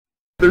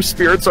their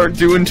spirits aren't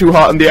doing too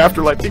hot in the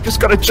afterlife. They just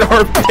got a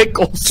jar of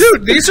pickles.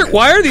 Dude,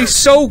 why are these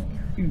so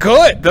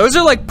good? Those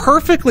are like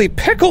perfectly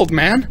pickled,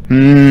 man.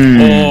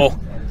 Oh.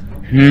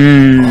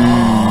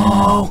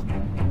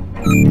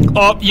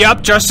 Oh,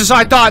 yep, just as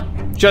I thought.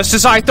 Just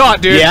as I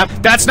thought, dude. Yep.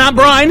 That's not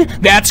brine,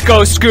 that's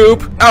Ghost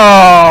Scoop.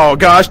 Oh,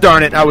 gosh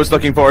darn it. I was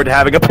looking forward to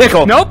having a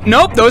pickle.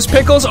 Nope, those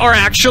pickles are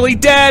actually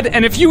dead,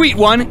 and if you eat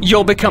one,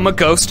 you'll become a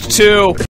ghost too.